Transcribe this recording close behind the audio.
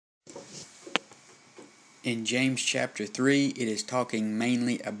In James chapter 3, it is talking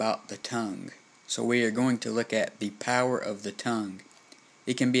mainly about the tongue. So we are going to look at the power of the tongue.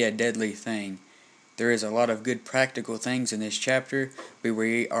 It can be a deadly thing. There is a lot of good practical things in this chapter, but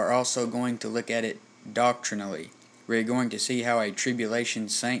we are also going to look at it doctrinally. We are going to see how a tribulation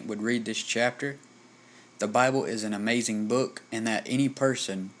saint would read this chapter. The Bible is an amazing book, and that any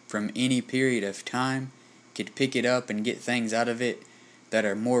person from any period of time could pick it up and get things out of it that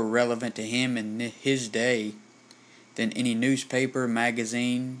are more relevant to him in his day than any newspaper,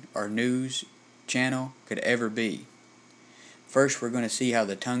 magazine, or news channel could ever be. First, we're going to see how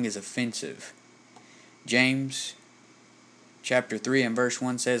the tongue is offensive. James chapter 3 and verse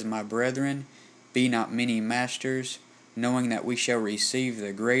 1 says, "My brethren, be not many masters, knowing that we shall receive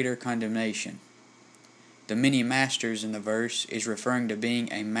the greater condemnation." The many masters in the verse is referring to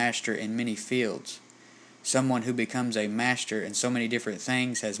being a master in many fields. Someone who becomes a master in so many different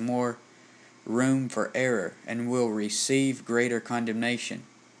things has more room for error and will receive greater condemnation.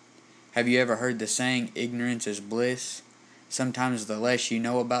 Have you ever heard the saying, ignorance is bliss? Sometimes the less you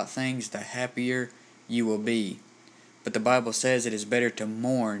know about things, the happier you will be. But the Bible says it is better to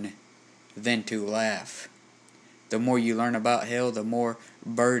mourn than to laugh. The more you learn about hell, the more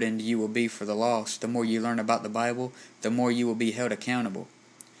burdened you will be for the lost. The more you learn about the Bible, the more you will be held accountable.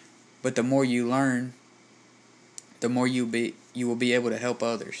 But the more you learn, the more you will be able to help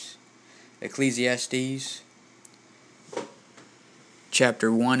others. Ecclesiastes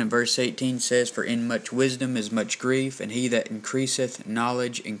chapter 1 and verse 18 says, "For in much wisdom is much grief, and he that increaseth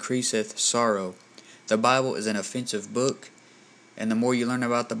knowledge increaseth sorrow." The Bible is an offensive book, and the more you learn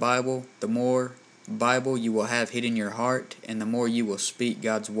about the Bible, the more Bible you will have hid in your heart, and the more you will speak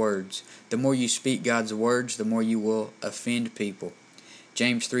God's words. The more you speak God's words, the more you will offend people.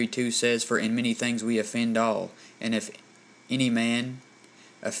 James 3:2 says, "For in many things we offend all, and if any man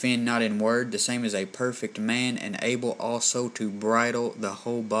offend not in word, the same is a perfect man, and able also to bridle the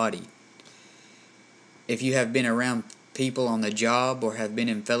whole body." If you have been around people on the job or have been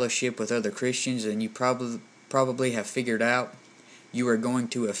in fellowship with other Christians, then you probably have figured out you are going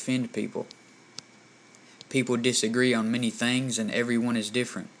to offend people. People disagree on many things, and everyone is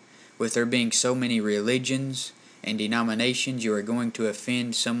different. With there being so many religions and denominations, you are going to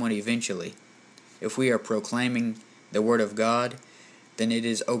offend someone eventually. If we are proclaiming the Word of God, then it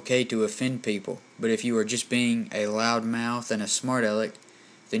is okay to offend people. But if you are just being a loudmouth and a smart aleck,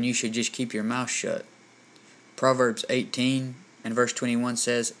 then you should just keep your mouth shut. Proverbs 18 and verse 21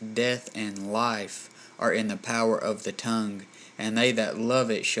 says, "Death and life are in the power of the tongue, and they that love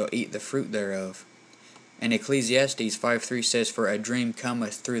it shall eat the fruit thereof." And Ecclesiastes 5:3 says, "For a dream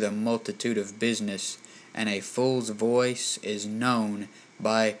cometh through the multitude of business, and a fool's voice is known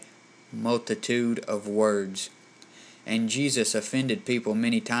by multitude of words." And Jesus offended people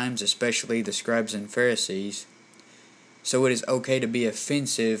many times, especially the scribes and Pharisees. So it is okay to be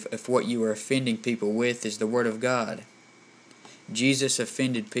offensive if what you are offending people with is the Word of God. Jesus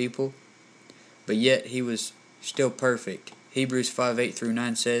offended people, but yet he was still perfect. Hebrews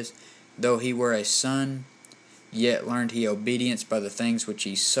 5:8-9 says, "Though he were a son, yet learned he obedience by the things which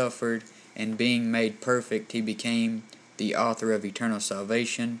he suffered, and being made perfect, he became the author of eternal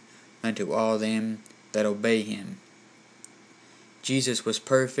salvation unto all them that obey him." Jesus was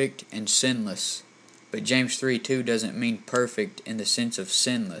perfect and sinless, but James 3:2 doesn't mean perfect in the sense of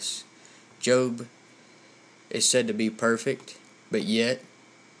sinless. Job is said to be perfect, but yet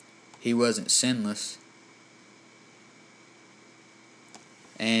he wasn't sinless.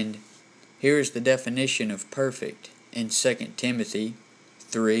 And here is the definition of perfect. In 2 Timothy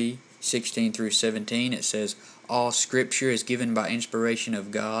 3:16-17 it says, "All Scripture is given by inspiration of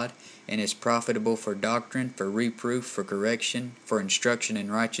God, and is profitable for doctrine, for reproof, for correction, for instruction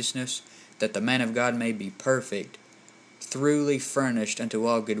in righteousness, that the man of God may be perfect, thoroughly furnished unto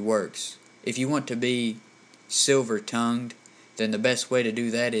all good works." If you want to be silver-tongued, then the best way to do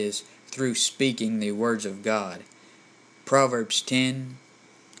that is through speaking the words of God. Proverbs 10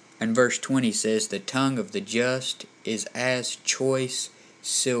 and verse 20 says, "The tongue of the just is as choice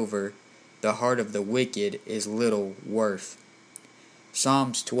silver, the heart of the wicked is little worth."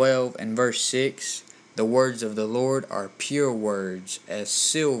 Psalms 12 and verse 6, "The words of the Lord are pure words, as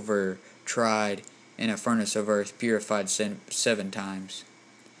silver tried in a furnace of earth, purified 7 times.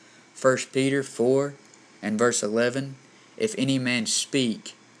 1 Peter 4 and verse 11, "If any man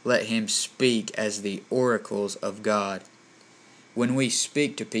speak, let him speak as the oracles of God." When we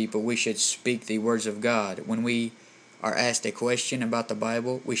speak to people, we should speak the words of God. When we are asked a question about the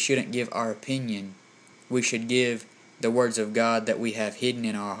Bible, we shouldn't give our opinion. We should give the words of God that we have hidden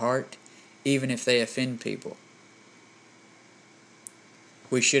in our heart, even if they offend people.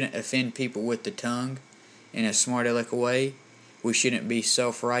 We shouldn't offend people with the tongue, in a smart aleck way. We shouldn't be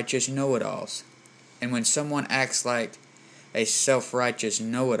self-righteous know-it-alls. And when someone acts like a self-righteous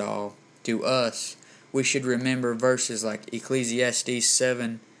know-it-all to us, we should remember verses like Ecclesiastes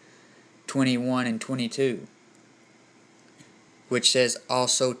 7:21 and 22, which says,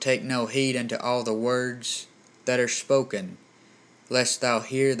 "Also take no heed unto all the words that are spoken, lest thou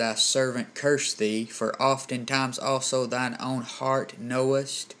hear thy servant curse thee, for oftentimes also thine own heart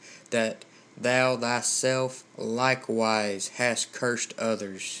knowest that thou thyself likewise hast cursed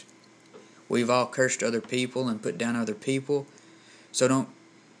others." We've all cursed other people and put down other people, so don't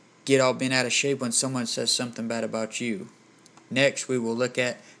get all bent out of shape when someone says something bad about you. Next, we will look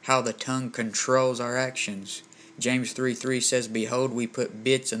at how the tongue controls our actions. James 3:3 says, "Behold, we put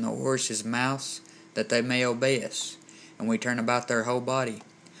bits in the horses' mouths, that they may obey us, and we turn about their whole body."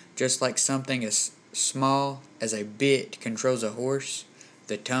 Just like something as small as a bit controls a horse,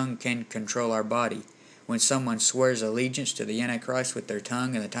 the tongue can control our body. When someone swears allegiance to the Antichrist with their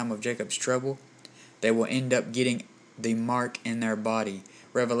tongue in the time of Jacob's trouble, they will end up getting the mark in their body.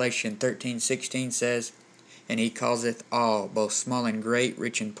 Revelation 13:16 says, "And he causeth all, both small and great,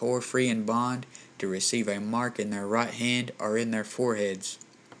 rich and poor, free and bond, to receive a mark in their right hand or in their foreheads."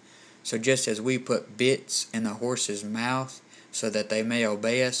 So just as we put bits in the horse's mouth so that they may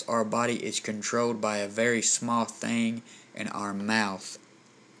obey us, our body is controlled by a very small thing in our mouth,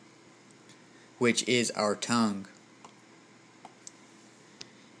 which is our tongue.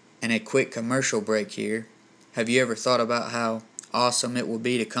 And a quick commercial break here. Have you ever thought about how awesome it will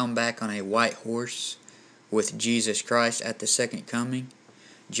be to come back on a white horse with Jesus Christ at the second coming?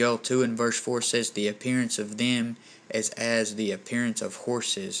 Joel 2 and verse 4 says, "The appearance of them is as the appearance of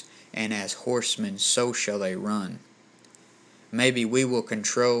horses, and as horsemen so shall they run." Maybe we will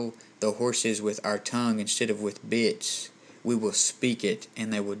control the horses with our tongue instead of with bits. We will speak it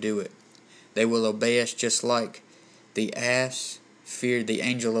and they will do it. They will obey us just like the ass feared the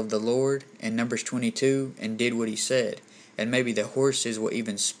angel of the Lord in Numbers 22 and did what he said. And maybe the horses will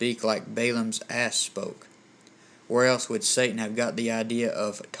even speak like Balaam's ass spoke. Where else would Satan have got the idea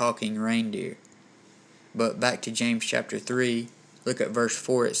of talking reindeer? But back to James chapter 3, look at verse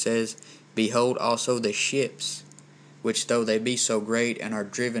 4. It says, "Behold also the ships, which though they be so great and are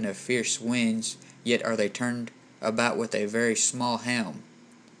driven of fierce winds, yet are they turned about with a very small helm,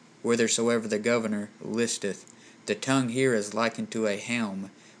 whithersoever the governor listeth." The tongue here is likened to a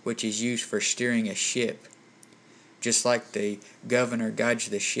helm, which is used for steering a ship. Just like the governor guides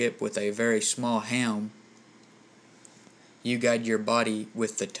the ship with a very small helm, you guide your body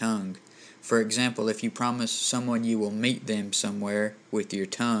with the tongue. For example, if you promise someone you will meet them somewhere with your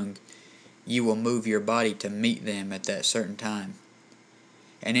tongue, you will move your body to meet them at that certain time.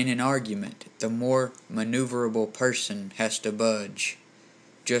 And in an argument, the more maneuverable person has to budge.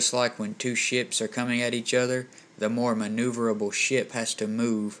 Just like when two ships are coming at each other, the more maneuverable ship has to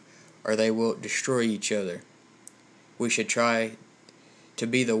move or they will destroy each other. We should try to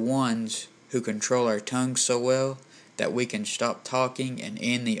be the ones who control our tongue so well that we can stop talking and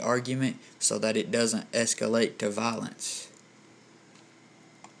end the argument so that it doesn't escalate to violence.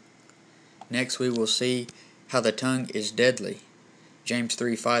 Next we will see how the tongue is deadly. James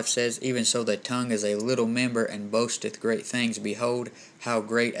 3:5 says, "Even so the tongue is a little member, and boasteth great things. Behold, how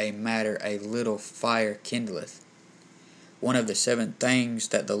great a matter a little fire kindleth." One of the 7 things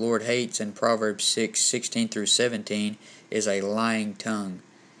that the Lord hates in Proverbs 6:16 through 17 is a lying tongue.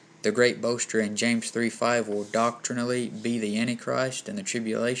 The great boaster in James 3:5 will doctrinally be the Antichrist in the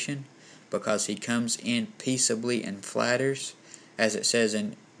tribulation, because he comes in peaceably and flatters, as it says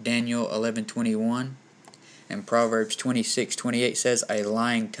in Daniel 11:21. And Proverbs 26:28 says, "A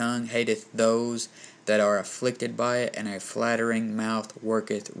lying tongue hateth those that are afflicted by it, and a flattering mouth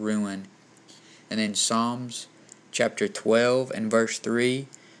worketh ruin." And then Psalms chapter 12 and verse 3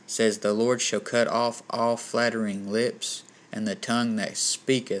 says, "The Lord shall cut off all flattering lips, and the tongue that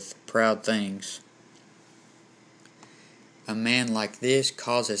speaketh proud things." A man like this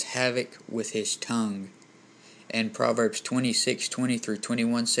causes havoc with his tongue. And Proverbs 26:20 through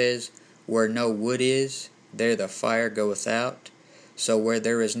 21 says, "Where no wood is, there the fire goeth out. So where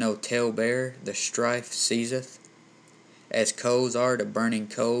there is no talebearer, the strife ceaseth. As coals are to burning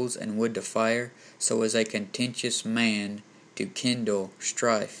coals, and wood to fire, so is a contentious man to kindle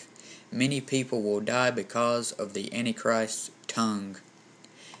strife." Many people will die because of the Antichrist's tongue.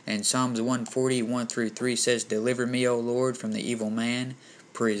 And Psalms 141 through 3 says, "Deliver me, O Lord, from the evil man.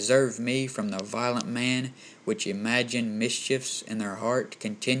 Preserve me from the violent man, which imagine mischiefs in their heart.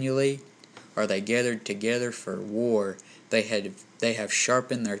 Continually are they gathered together for war. They have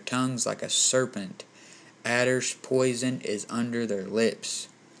sharpened their tongues like a serpent. Adder's poison is under their lips."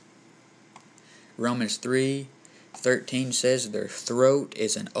 Romans 3:13 says, "Their throat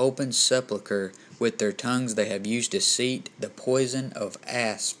is an open sepulchre. With their tongues they have used deceit. The poison of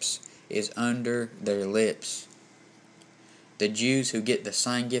asps is under their lips." The Jews who get the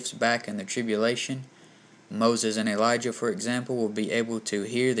sign gifts back in the tribulation, Moses and Elijah, for example, will be able to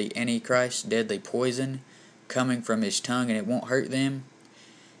hear the Antichrist's deadly poison coming from his tongue, and it won't hurt them,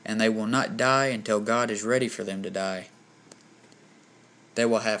 and they will not die until God is ready for them to die. They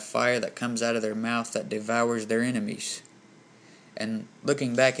will have fire that comes out of their mouth that devours their enemies. And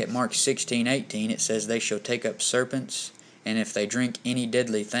looking back at Mark 16:18, it says, "They shall take up serpents, and if they drink any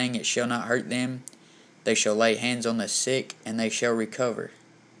deadly thing, it shall not hurt them. They shall lay hands on the sick, and they shall recover."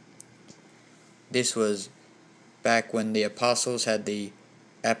 This was back when the apostles had the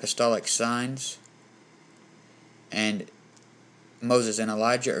apostolic signs, and Moses and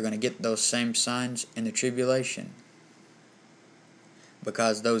Elijah are going to get those same signs in the tribulation,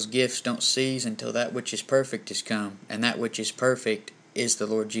 because those gifts don't cease until that which is perfect is come, and that which is perfect is the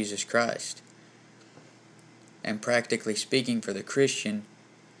Lord Jesus Christ. And practically speaking, for the Christian,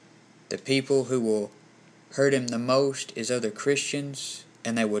 the people who will hurt him the most is other Christians,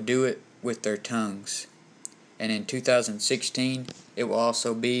 and they will do it with their tongues. And in 2016, it will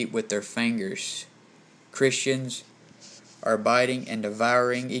also be with their fingers. Christians are biting and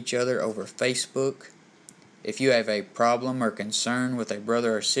devouring each other over Facebook. If you have a problem or concern with a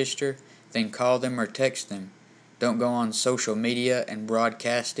brother or sister, then call them or text them. Don't go on social media and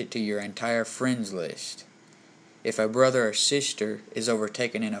broadcast it to your entire friends list. If a brother or sister is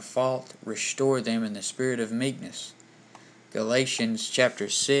overtaken in a fault, restore them in the spirit of meekness. Galatians chapter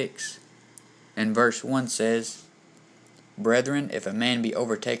 6 and verse 1 says, "Brethren, if a man be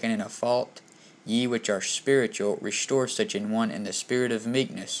overtaken in a fault, ye which are spiritual, restore such an one in the spirit of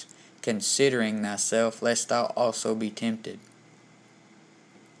meekness, considering thyself, lest thou also be tempted."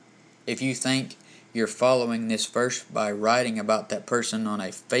 If you think you're following this verse by writing about that person on a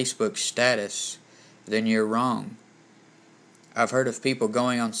Facebook status, then you're wrong. I've heard of people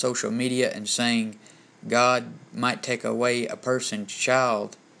going on social media and saying God might take away a person's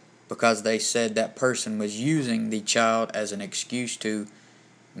child because they said that person was using the child as an excuse to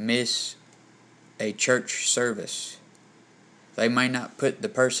miss a church service. They may not put the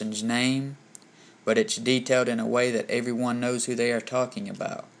person's name, but it's detailed in a way that everyone knows who they are talking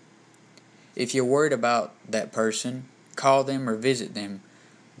about. If you're worried about that person, call them or visit them.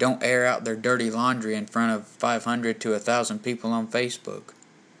 Don't air out their dirty laundry in front of 500 to 1,000 people on Facebook.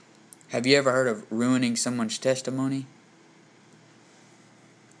 Have you ever heard of ruining someone's testimony?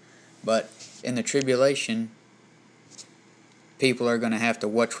 But in the tribulation, people are going to have to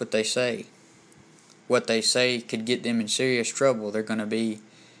watch what they say. What they say could get them in serious trouble. They're going to be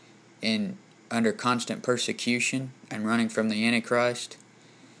under constant persecution and running from the Antichrist.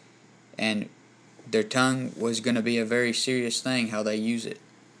 And their tongue was going to be a very serious thing, how they use it.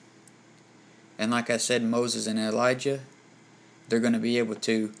 And like I said, Moses and Elijah, they're going to be able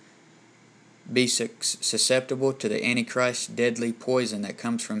to be susceptible to the Antichrist's deadly poison that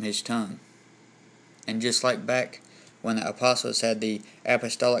comes from his tongue. And just like back when the apostles had the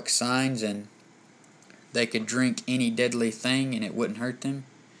apostolic signs and they could drink any deadly thing and it wouldn't hurt them,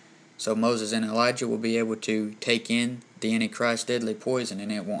 so Moses and Elijah will be able to take in the Antichrist's deadly poison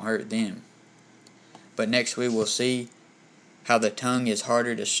and it won't hurt them. But next we will see how the tongue is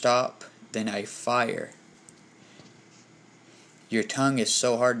harder to stop than a fire. Your tongue is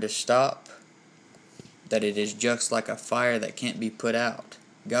so hard to stop that it is just like a fire that can't be put out.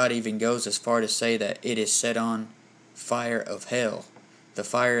 God even goes as far to say that it is set on fire of hell. The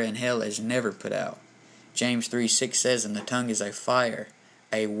fire in hell is never put out. James 3:6 says, "And the tongue is a fire,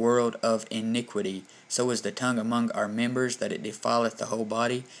 a world of iniquity. So is the tongue among our members, that it defileth the whole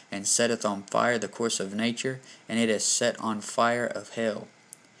body, and setteth on fire the course of nature, and it is set on fire of hell."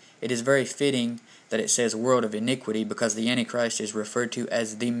 It is very fitting that it says world of iniquity, because the Antichrist is referred to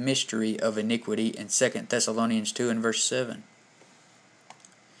as the mystery of iniquity in 2 Thessalonians 2 and verse 7.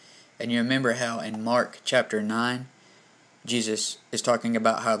 And you remember how in Mark chapter 9, Jesus is talking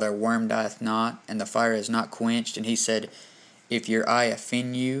about how their worm dieth not, and the fire is not quenched, and he said, if your eye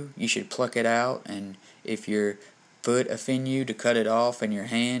offend you, you should pluck it out, and if your foot offend you, to cut it off, and your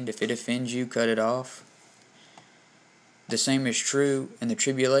hand, if it offends you, cut it off. The same is true in the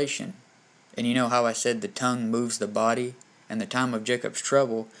tribulation. And you know how I said the tongue moves the body? In the time of Jacob's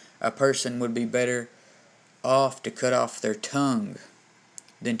trouble, a person would be better off to cut off their tongue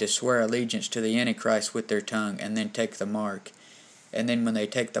than to swear allegiance to the Antichrist with their tongue and then take the mark. And then when they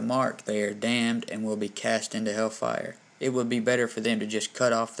take the mark, they are damned and will be cast into hellfire. It would be better for them to just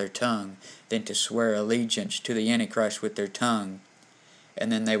cut off their tongue than to swear allegiance to the Antichrist with their tongue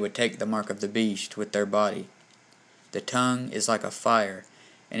and then they would take the mark of the beast with their body. The tongue is like a fire,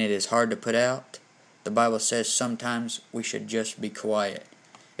 and it is hard to put out. The Bible says sometimes we should just be quiet.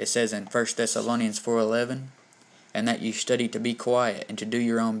 It says in 1 Thessalonians 4:11, and that you study to be quiet, and to do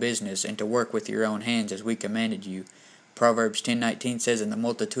your own business, and to work with your own hands as we commanded you. Proverbs 10:19 says, in the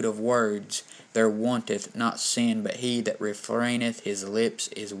multitude of words there wanteth not sin, but he that refraineth his lips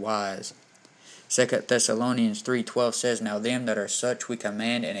is wise. 2 Thessalonians 3:12 says, now them that are such we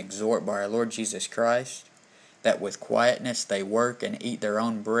command and exhort by our Lord Jesus Christ, that with quietness they work and eat their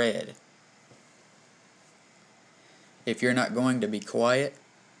own bread. If you're not going to be quiet,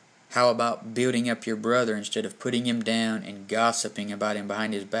 how about building up your brother instead of putting him down and gossiping about him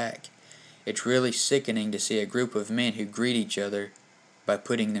behind his back? It's really sickening to see a group of men who greet each other by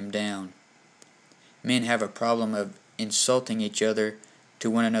putting them down. Men have a problem of insulting each other to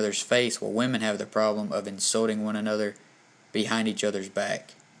one another's face, while women have the problem of insulting one another behind each other's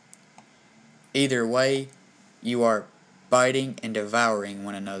back. Either way, you are biting and devouring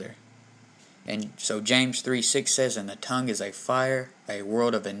one another. And so James 3:6 says, and the tongue is a fire, a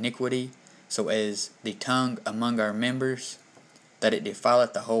world of iniquity, so as the tongue among our members, that it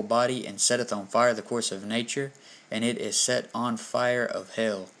defileth the whole body, and setteth on fire the course of nature, and it is set on fire of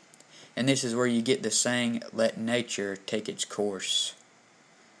hell. And this is where you get the saying, let nature take its course.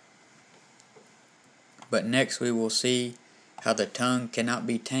 But next we will see how the tongue cannot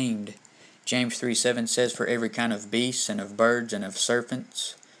be tamed. James 3:7 says, for every kind of beasts, and of birds, and of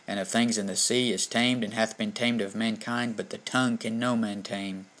serpents, and of things in the sea is tamed, and hath been tamed of mankind, but the tongue can no man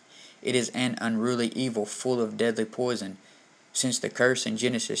tame. It is an unruly evil, full of deadly poison. Since the curse in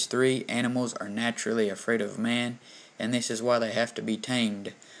Genesis 3, animals are naturally afraid of man, and this is why they have to be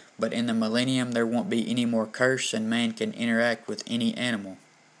tamed. But in the millennium there won't be any more curse, and man can interact with any animal.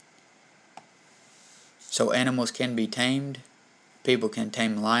 So animals can be tamed. People can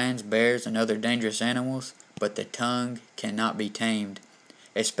tame lions, bears, and other dangerous animals, but the tongue cannot be tamed,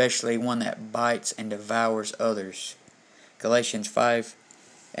 especially one that bites and devours others. Galatians 5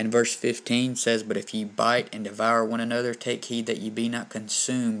 and verse 15 says, but if ye bite and devour one another, take heed that ye be not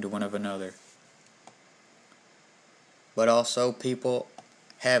consumed one of another. But also people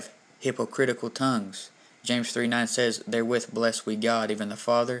have hypocritical tongues. James 3:9 says, therewith bless we God, even the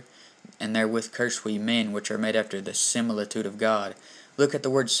Father, and therewith curse we men, which are made after the similitude of God. Look at the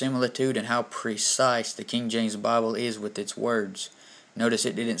word similitude and how precise the King James Bible is with its words. Notice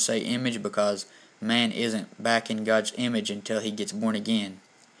it didn't say image, because man isn't back in God's image until he gets born again.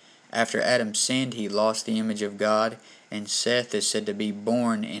 After Adam sinned, he lost the image of God, and Seth is said to be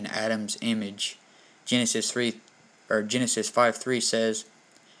born in Adam's image. Genesis 5:3 says,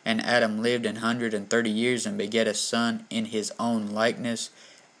 and Adam lived 130 years and begat a son in his own likeness,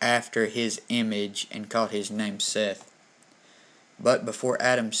 after his image, and called his name Seth. But before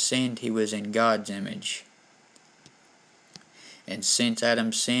Adam sinned, he was in God's image. And since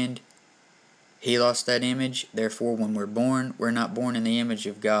Adam sinned, he lost that image. Therefore, when we're born, we're not born in the image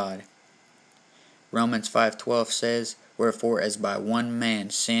of God. Romans 5:12 says, wherefore as by one man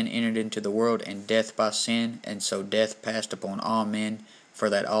sin entered into the world, and death by sin, and so death passed upon all men, for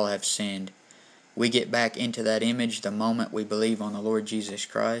that all have sinned. We get back into that image the moment we believe on the Lord Jesus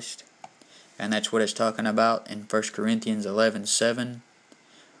Christ. And that's what it's talking about in 1 Corinthians 11:7,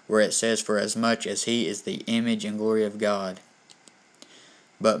 where it says, for as much as he is the image and glory of God.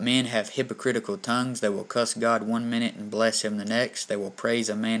 But men have hypocritical tongues. They will cuss God one minute and bless him the next. They will praise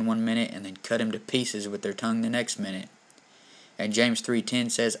a man one minute and then cut him to pieces with their tongue the next minute. And James 3:10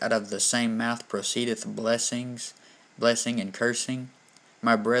 says, out of the same mouth proceedeth blessing and cursing.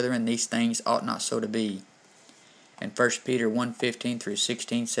 My brethren, these things ought not so to be. And 1 Peter 1:15 through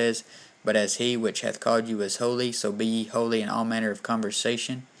 16 says, but as he which hath called you is holy, so be ye holy in all manner of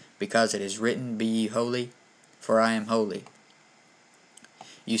conversation, because it is written, be ye holy, for I am holy.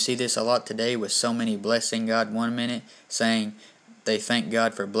 You see this a lot today with so many blessing God one minute, saying they thank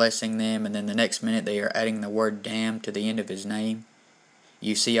God for blessing them, and then the next minute they are adding the word damn to the end of his name.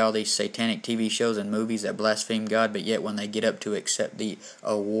 You see all these satanic TV shows and movies that blaspheme God, but yet when they get up to accept the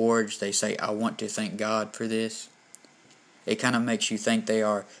awards, they say, I want to thank God for this. It kind of makes you think they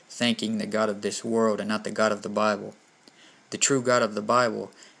are thanking the God of this world and not the God of the Bible. The true God of the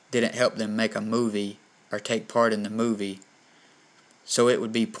Bible didn't help them make a movie or take part in the movie, so it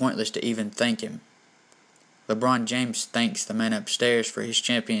would be pointless to even thank him. LeBron James thanks the man upstairs for his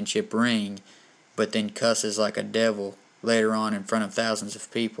championship ring, but then cusses like a devil later on in front of thousands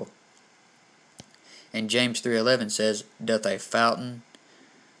of people. And James 3:11 says, doth a fountain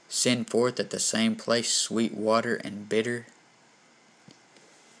send forth at the same place sweet water and bitter?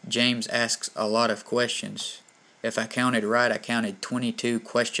 James asks a lot of questions. If I counted right, I counted 22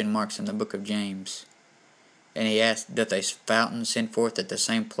 question marks in the book of James. And he asked, doth a fountain send forth at the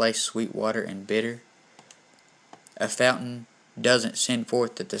same place sweet water and bitter? A fountain doesn't send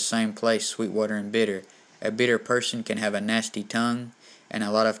forth at the same place sweet water and bitter. A bitter person can have a nasty tongue, and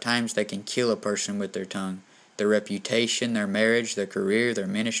a lot of times they can kill a person with their tongue. Their reputation, their marriage, their career, their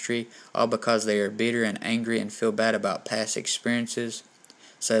ministry, all because they are bitter and angry and feel bad about past experiences,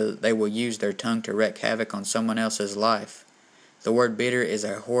 so they will use their tongue to wreak havoc on someone else's life. The word bitter is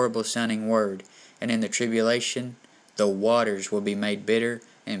a horrible sounding word, and in the tribulation, the waters will be made bitter,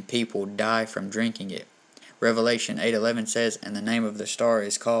 and people die from drinking it. Revelation 8:11 says, and the name of the star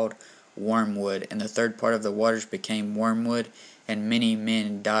is called Wormwood, and the third part of the waters became wormwood, and many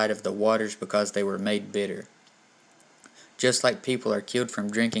men died of the waters because they were made bitter. Just like people are killed from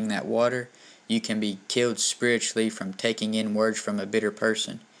drinking that water, you can be killed spiritually from taking in words from a bitter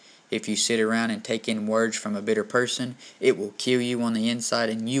person. If you sit around and take in words from a bitter person, it will kill you on the inside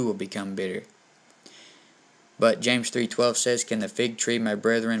and you will become bitter. But James 3:12 says, can the fig tree, my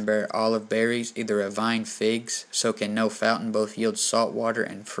brethren, bear olive berries, either a vine figs? So can no fountain both yield salt water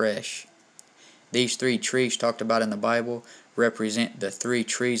and fresh. These three trees talked about in the Bible represent the three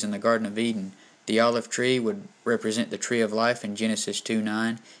trees in the Garden of Eden. The olive tree would represent the tree of life in Genesis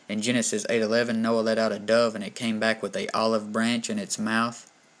 2:9. In Genesis 8:11, Noah let out a dove and it came back with an olive branch in its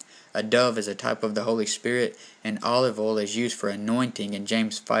mouth. A dove is a type of the Holy Spirit, and olive oil is used for anointing in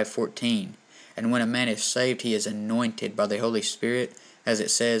James 5:14. And when a man is saved, he is anointed by the Holy Spirit, as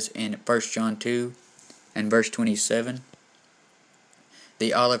it says in 1 John 2 and verse 27.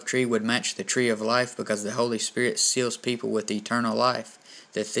 The olive tree would match the tree of life because the Holy Spirit seals people with eternal life.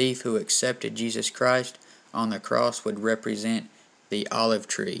 The thief who accepted Jesus Christ on the cross would represent the olive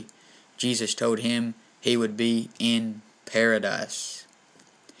tree. Jesus told him he would be in paradise.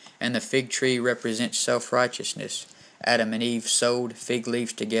 And the fig tree represents self-righteousness. Adam and Eve sewed fig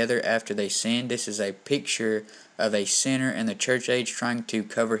leaves together after they sinned. This is a picture of a sinner in the church age trying to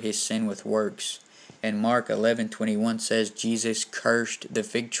cover his sin with works. And Mark 11:21 says Jesus cursed the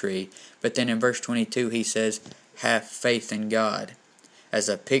fig tree. But then in verse 22 he says, have faith in God, as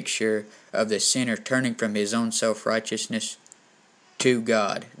a picture of the sinner turning from his own self-righteousness to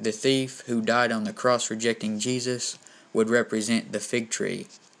God. The thief who died on the cross rejecting Jesus would represent the fig tree.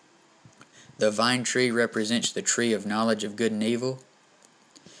 The vine tree represents the tree of knowledge of good and evil.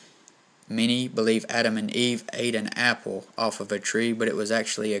 Many believe Adam and Eve ate an apple off of a tree, but it was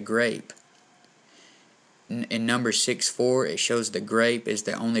actually a grape. In Numbers 6:4, it shows the grape is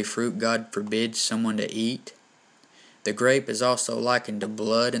the only fruit God forbids someone to eat. The grape is also likened to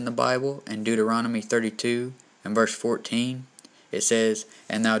blood in the Bible. In Deuteronomy 32 and verse 14, it says,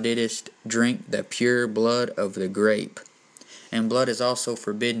 and thou didst drink the pure blood of the grape. And blood is also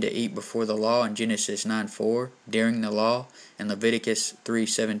forbidden to eat before the law in Genesis 9:4, during the law in Leviticus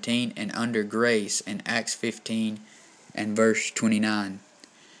 3:17, and under grace in Acts 15 and verse 29.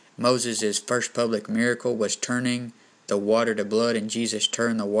 Moses' first public miracle was turning the water to blood, and Jesus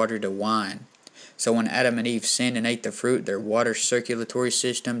turned the water to wine. So when Adam and Eve sinned and ate the fruit, their water circulatory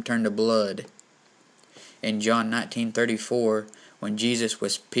system turned to blood. In John 19:34, when Jesus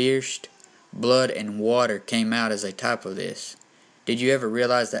was pierced, blood and water came out as a type of this. Did you ever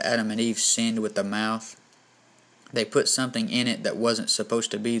realize that Adam and Eve sinned with the mouth? They put something in it that wasn't supposed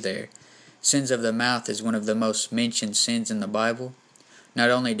to be there. Sins of the mouth is one of the most mentioned sins in the Bible.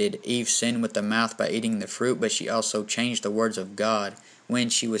 Not only did Eve sin with the mouth by eating the fruit, but she also changed the words of God when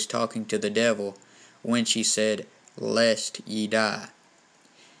she was talking to the devil, when she said, lest ye die.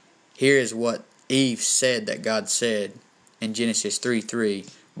 Here is what Eve said that God said in Genesis 3:3.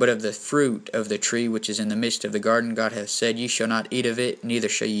 But of the fruit of the tree which is in the midst of the garden, God hath said, ye shall not eat of it, neither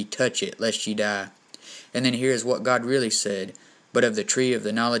shall ye touch it, lest ye die. And then here is what God really said. But of the tree of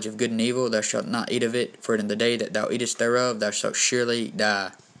the knowledge of good and evil, thou shalt not eat of it, for in the day that thou eatest thereof, thou shalt surely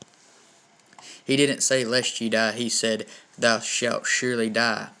die. He didn't say, lest ye die, he said, thou shalt surely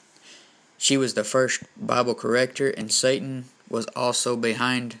die. She was the first Bible corrector, and Satan was also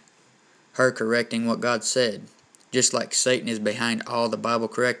behind her correcting what God said. Just like Satan is behind all the Bible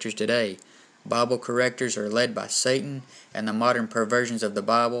correctors today. Bible correctors are led by Satan, and the modern perversions of the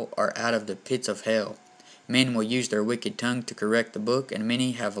Bible are out of the pits of hell. Men will use their wicked tongue to correct the book, and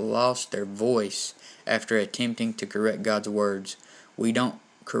many have lost their voice after attempting to correct God's words. We don't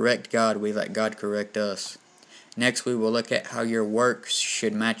correct God, we let God correct us. Next, we will look at how your works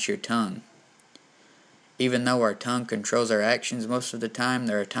should match your tongue. Even though our tongue controls our actions most of the time,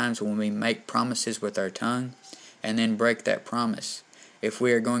 there are times when we make promises with our tongue and then break that promise. If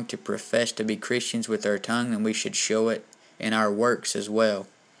we are going to profess to be Christians with our tongue, then we should show it in our works as well.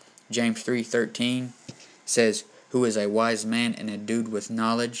 James 3:13 says, Who is a wise man and endued with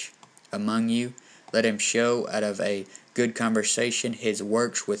knowledge among you? Let him show out of a good conversation his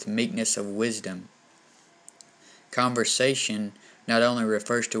works with meekness of wisdom. Conversation not only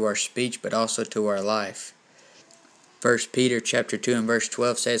refers to our speech but also to our life. 1 Peter chapter 2 and verse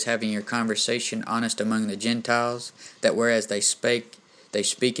 12 says, having your conversation honest among the Gentiles, that whereas they speak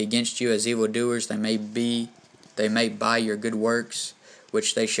against you as evildoers, they may by your good works,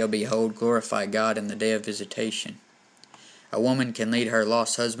 which they shall behold, glorify God in the day of visitation. A woman can lead her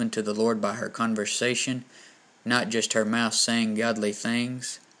lost husband to the Lord by her conversation, not just her mouth saying godly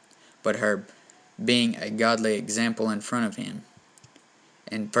things, but her being a godly example in front of him.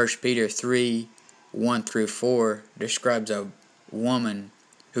 And 1 Peter 3, 1 through 4 describes a woman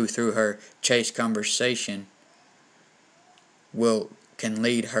who through her chaste conversation can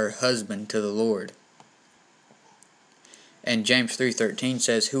lead her husband to the Lord. And James 3:13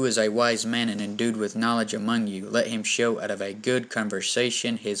 says, who is a wise man and endued with knowledge among you? Let him show out of a good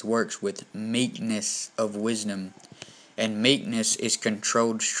conversation his works with meekness of wisdom. And meekness is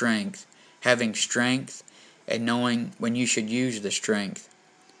controlled strength, having strength and knowing when you should use the strength.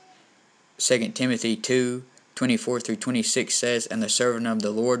 2 Timothy 2:24 through 26 says, and the servant of the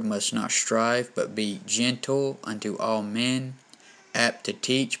Lord must not strive, but be gentle unto all men, apt to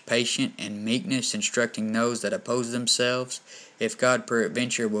teach, patient, and meekness, instructing those that oppose themselves, if God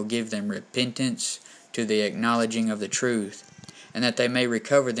peradventure will give them repentance to the acknowledging of the truth, and that they may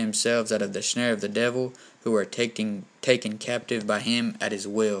recover themselves out of the snare of the devil, who are taken captive by him at his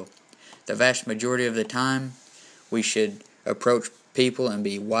will. The vast majority of the time, we should approach people and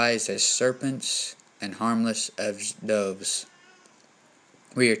be wise as serpents and harmless as doves.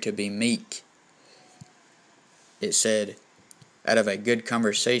 We are to be meek. It said, out of a good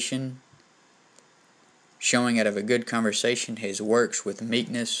conversation, showing out of a good conversation his works with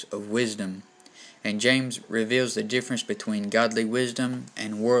meekness of wisdom. And James reveals the difference between godly wisdom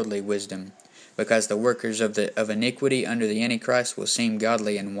and worldly wisdom, because the workers of iniquity under the Antichrist will seem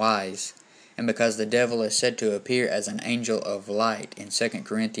godly and wise, and because the devil is said to appear as an angel of light in 2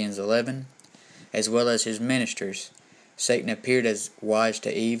 Corinthians 11, as well as his ministers. Satan appeared as wise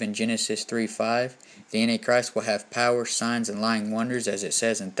to Eve in Genesis 3:5. The Antichrist will have power, signs, and lying wonders, as it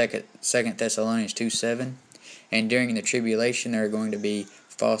says in 2 Thessalonians 2:7. And during the tribulation there are going to be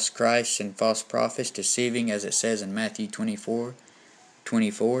false Christs and false prophets deceiving, as it says in Matthew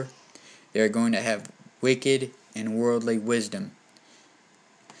 24:24. They are going to have wicked and worldly wisdom.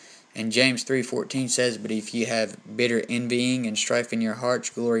 And James 3:14 says, but if you have bitter envying and strife in your hearts,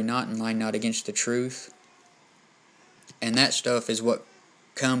 glory not and lie not against the truth. And that stuff is what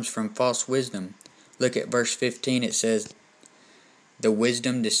comes from false wisdom. Look at verse 15. It says, the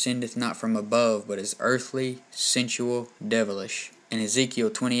wisdom descendeth not from above, but is earthly, sensual, devilish. In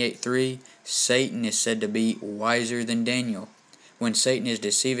Ezekiel 28:3, Satan is said to be wiser than Daniel. When Satan is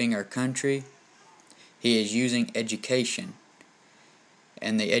deceiving our country, he is using education.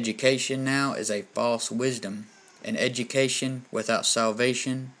 And the education now is a false wisdom. And education without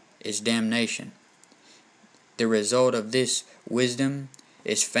salvation is damnation. The result of this wisdom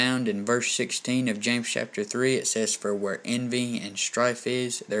is found in verse 16 of James chapter 3. It says, for where envy and strife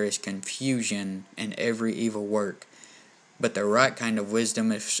is, there is confusion and every evil work. But the right kind of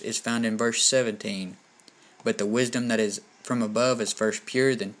wisdom is found in verse 17. But the wisdom that is from above is first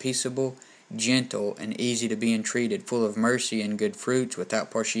pure, then peaceable, gentle, and easy to be entreated, full of mercy and good fruits,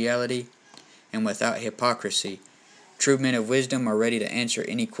 without partiality and without hypocrisy. True men of wisdom are ready to answer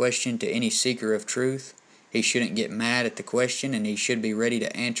any question to any seeker of truth. He shouldn't get mad at the question, and he should be ready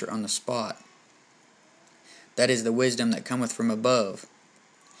to answer on the spot. That is the wisdom that cometh from above.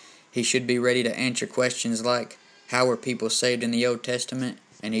 He should be ready to answer questions like, how were people saved in the Old Testament?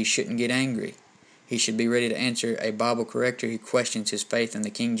 And he shouldn't get angry. He should be ready to answer a Bible corrector who questions his faith in the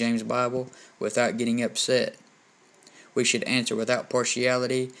King James Bible without getting upset. We should answer without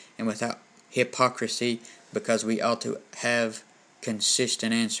partiality and without hypocrisy, because we ought to have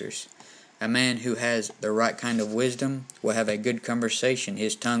consistent answers. A man who has the right kind of wisdom will have a good conversation.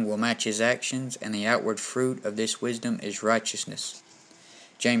 His tongue will match his actions, and the outward fruit of this wisdom is righteousness.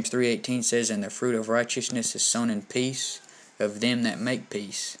 James 3:18 says, and the fruit of righteousness is sown in peace of them that make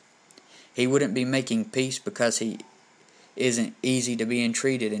peace. He wouldn't be making peace because he isn't easy to be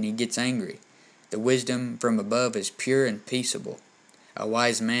entreated and he gets angry. The wisdom from above is pure and peaceable. A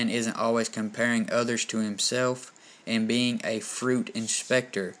wise man isn't always comparing others to himself and being a fruit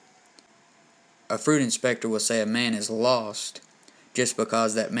inspector. A fruit inspector will say a man is lost just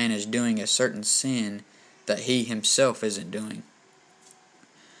because that man is doing a certain sin that he himself isn't doing.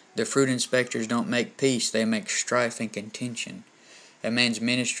 The fruit inspectors don't make peace, they make strife and contention. A man's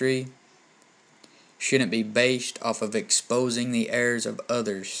ministry shouldn't be based off of exposing the errors of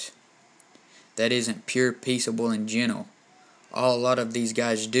others. That isn't pure, peaceable, and gentle. All a lot of these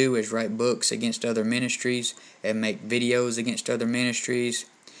guys do is write books against other ministries and make videos against other ministries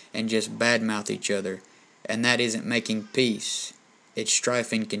and just badmouth each other. And that isn't making peace. It's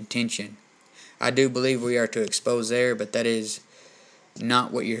strife and contention. I do believe we are to expose error, but that is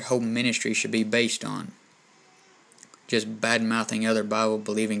not what your whole ministry should be based on. Just bad-mouthing other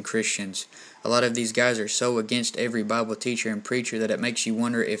Bible-believing Christians. A lot of these guys are so against every Bible teacher and preacher that it makes you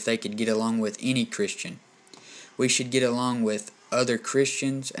wonder if they could get along with any Christian. We should get along with other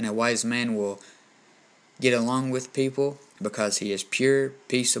Christians, and a wise man will get along with people because he is pure,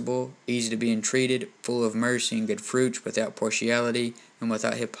 peaceable, easy to be entreated, full of mercy and good fruits, without partiality and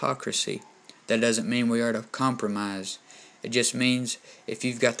without hypocrisy. That doesn't mean we are to compromise. It just means if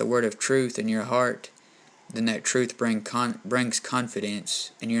you've got the word of truth in your heart, then that truth brings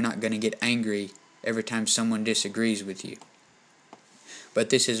confidence, and you're not going to get angry every time someone disagrees with you. But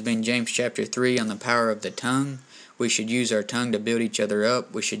this has been James chapter 3 on the power of the tongue. We should use our tongue to build each other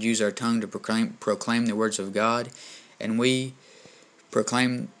up. We should use our tongue to proclaim the words of God. And we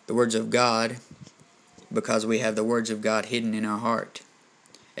proclaim the words of God because we have the words of God hidden in our heart.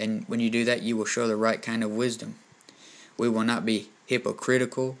 And when you do that, you will show the right kind of wisdom. We will not be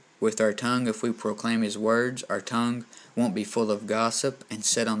hypocritical with our tongue. If we proclaim His words, our tongue won't be full of gossip and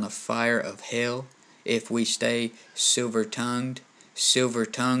set on the fire of hell. If we stay silver-tongued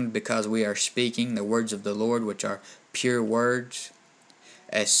because we are speaking the words of the Lord, which are pure words,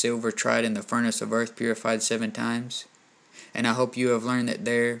 as silver tried in the furnace of earth, purified 7 times. And I hope you have learned that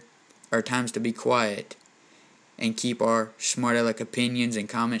there are times to be quiet and keep our smart-aleck opinions and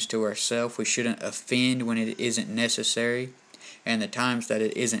comments to ourselves. We shouldn't offend when it isn't necessary. And the times that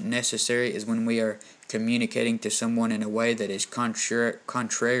it isn't necessary is when we are communicating to someone in a way that is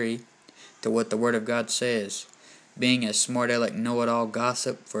contrary to what the Word of God says. Being a smart-aleck know-it-all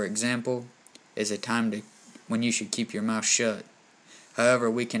gossip, for example, is a time when you should keep your mouth shut. However,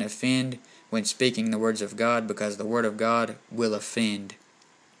 we can offend when speaking the words of God because the Word of God will offend.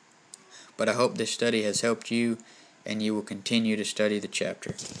 But I hope this study has helped you, and you will continue to study the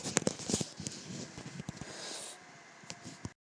chapter.